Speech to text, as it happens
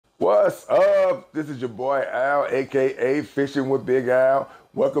What's up? This is your boy Al, aka Fishing with Big Al.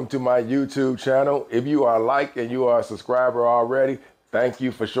 Welcome to my YouTube channel. If you are like and you are a subscriber already, thank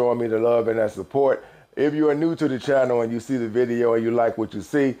you for showing me the love and that support. If you are new to the channel and you see the video and you like what you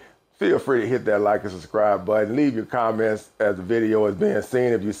see, feel free to hit that like and subscribe button. Leave your comments as the video is being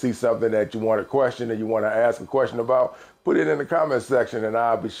seen. If you see something that you want to question and you want to ask a question about, put it in the comment section and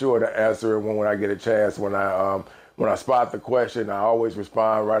I'll be sure to answer it when I get a chance. When I spot the question, I always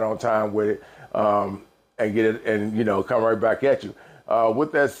respond right on time with it and get it and, come right back at you.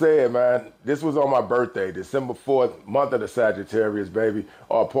 With that said, man, this was on my birthday, December 4th, month of the Sagittarius, baby,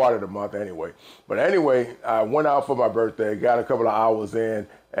 or part of the month anyway. But anyway, I went out for my birthday, got a couple of hours in,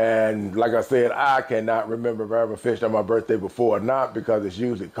 and like I said, I cannot remember if I ever fished on my birthday before or not because it's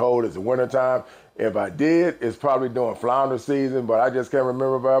usually cold, it's the wintertime. If I did, it's probably during flounder season, but I just can't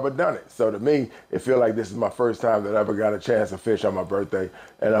remember if I ever done it. So to me, it feels like this is my first time that I ever got a chance to fish on my birthday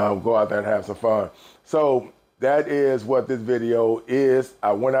and go out there and have some fun. So that is what this video is.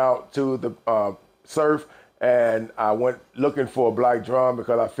 I went out to the surf and I went looking for a black drum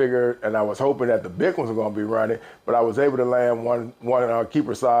because I figured, and I was hoping that the big ones were gonna be running, but I was able to land one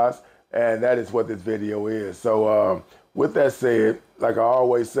keeper size, and that is what this video is. So with that said, like I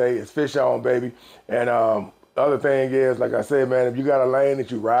always say, it's fish on, baby. And other thing is, like I said, man, if you got a lane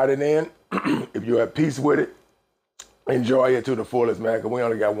that you riding in, if you're at peace with it, enjoy it to the fullest, man, because we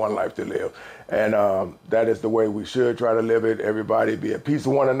only got one life to live. And that is the way we should try to live it. Everybody be at peace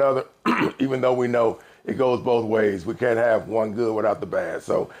with one another, even though we know it goes both ways. We can't have one good without the bad.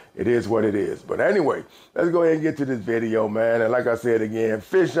 So it is what it is. But anyway, let's go ahead and get to this video, man. And like I said again,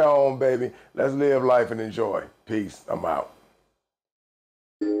 fish on, baby. Let's live life and enjoy. Peace. I'm out.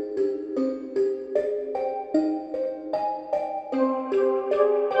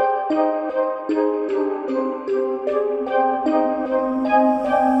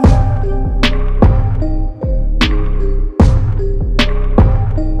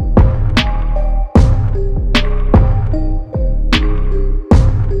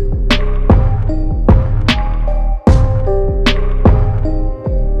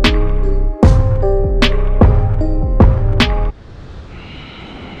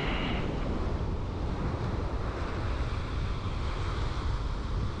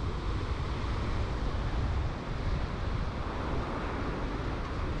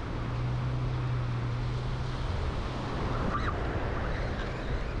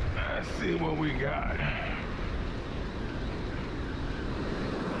 Let's see what we got.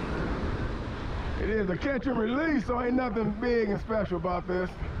 It is a catch and release, so ain't nothing big and special about this.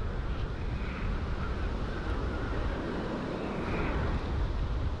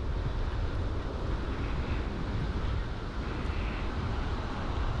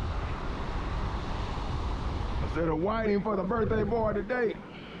 Instead of waiting for the birthday boy today,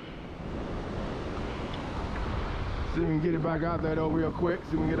 see if we can get it back out there though real quick,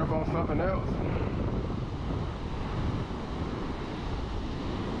 see if we can get up on something else.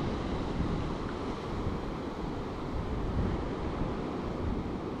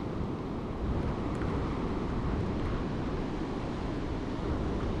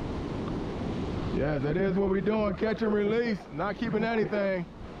 Yes, that is what we're doing, catch and release, not keeping anything,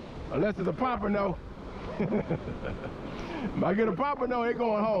 unless it's a pompano. If I get a pompano, it's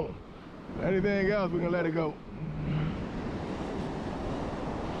going home. Anything else, we can let it go.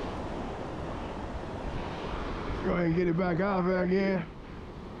 Go ahead and get it back out there again.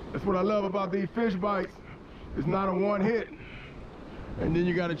 That's what I love about these fish bites. It's not a one hit, and then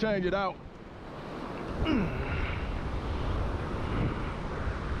you got to change it out.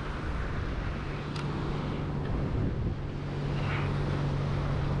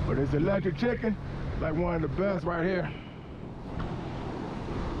 But this electric chicken, like one of the best right here.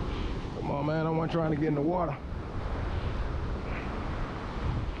 Come on, man, I wasn't trying to get in the water.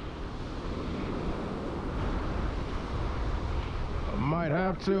 Might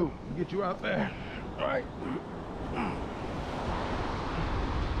have to get you out there, all right?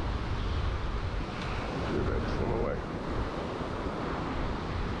 Swim away.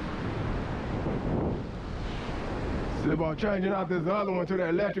 See about changing out this other one to the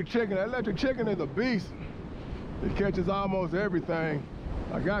electric chicken. The electric chicken is a beast. It catches almost everything.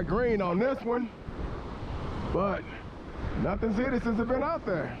 I got green on this one, but nothing's hit it since it's been out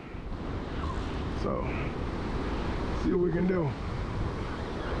there. So, see what we can do.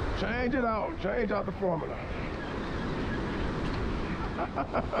 Change it out, change out the formula.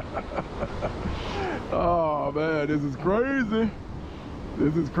 Oh man, this is crazy.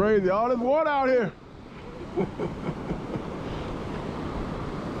 This is crazy, all this water out here. We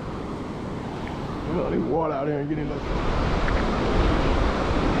don't need water out here and get in this.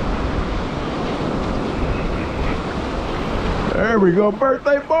 There we go,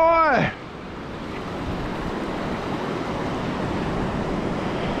 birthday boy.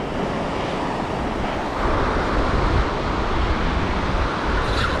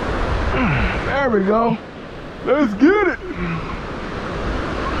 There we go. Let's get it.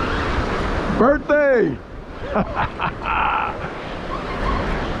 Birthday.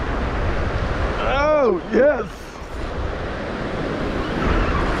 Oh, yes.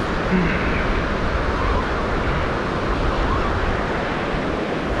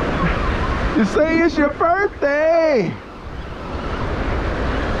 You say it's your birthday.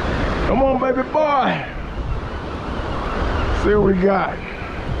 Come on, baby boy. See what we got.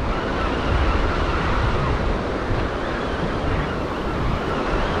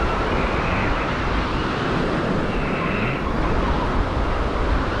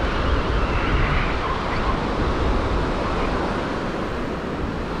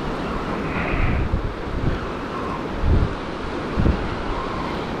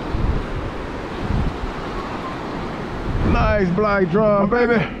 Nice black drum,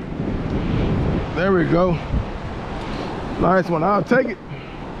 baby. There we go. Nice one. I'll take it.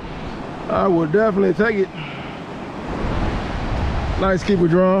 I will definitely take it. Nice keeper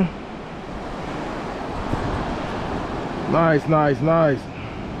drum. Nice, nice, nice.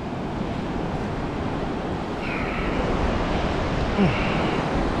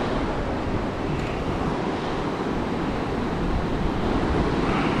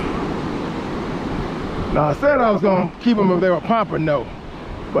 Now I said I was gonna keep them if they were pumping, no.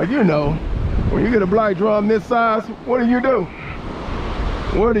 But you know, when you get a black drum this size, what do?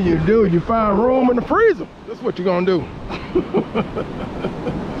 What do? You find room in the freezer. That's what you're gonna do.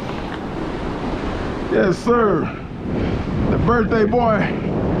 Yes, sir. The birthday boy.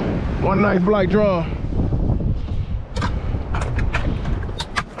 One nice black drum.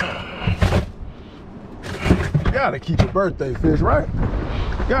 You gotta keep your birthday fish, right?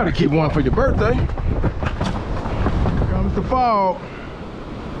 You gotta keep one for your birthday. Comes the fog.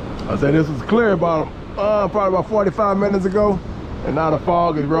 I said this was clear about probably about 45 minutes ago, and now the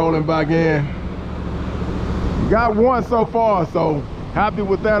fog is rolling back in. Got one so far, so happy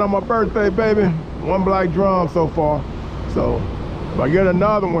with that on my birthday, baby. One black drum so far. So if I get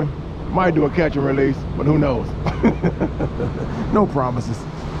another one, might do a catch and release, but who knows? No promises.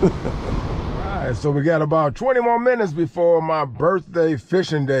 Alright, so we got about 20 more minutes before my birthday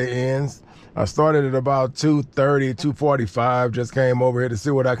fishing day ends. I started at about 2:30, 2:45. Just came over here to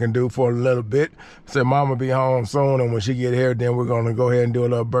see what I can do for a little bit. Said Mama be home soon, and when she get here, then we're gonna go ahead and do a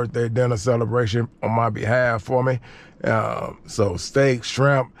little birthday dinner celebration on my behalf for me. So steak,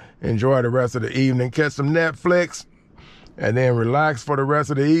 shrimp, enjoy the rest of the evening, catch some Netflix, and then relax for the rest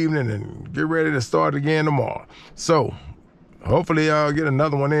of the evening and get ready to start again tomorrow. So hopefully I'll get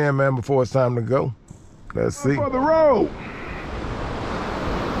another one in, man, before it's time to go. Let's see. For the road.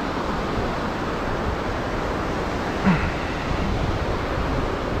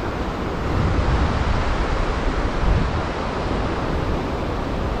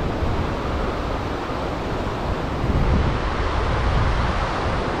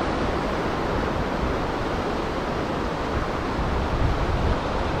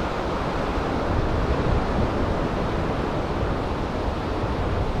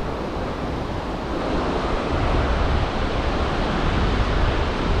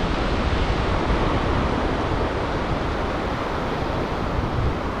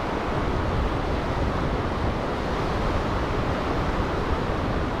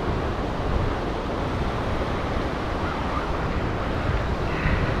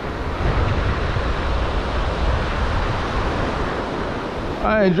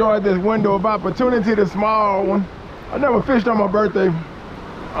 I enjoyed this window of opportunity, the small one. I never fished on my birthday,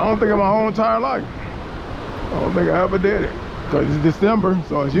 I don't think in my whole entire life. I don't think I ever did it. Because it's December,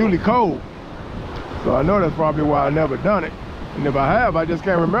 so it's usually cold. So I know that's probably why I never done it. And if I have, I just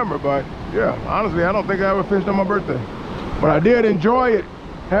can't remember. But yeah, honestly, I don't think I ever fished on my birthday. But I did enjoy it.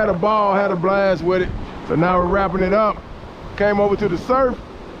 Had a ball, had a blast with it. So now we're wrapping it up. Came over to the surf,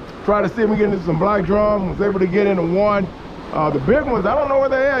 tried to see if we get into some black drum. Was able to get into one. The big ones, I don't know where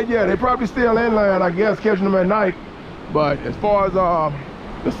they're at yet. They're probably still inland, I guess, catching them at night. But as far as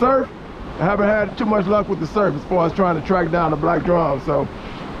the surf, I haven't had too much luck with the surf as far as trying to track down the black drum. So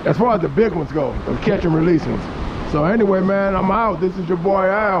as far as the big ones go, the catch and release ones. So anyway, man, I'm out. This is your boy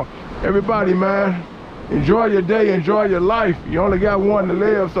Al. Everybody, man, enjoy your day, enjoy your life. You only got one to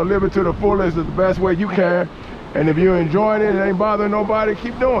live, so live it to the fullest is the best way you can. And if you're enjoying it, it ain't bothering nobody,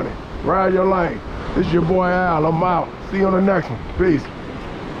 keep doing it. Ride your lane. This is your boy Al. I'm out. See you on the next one. Peace.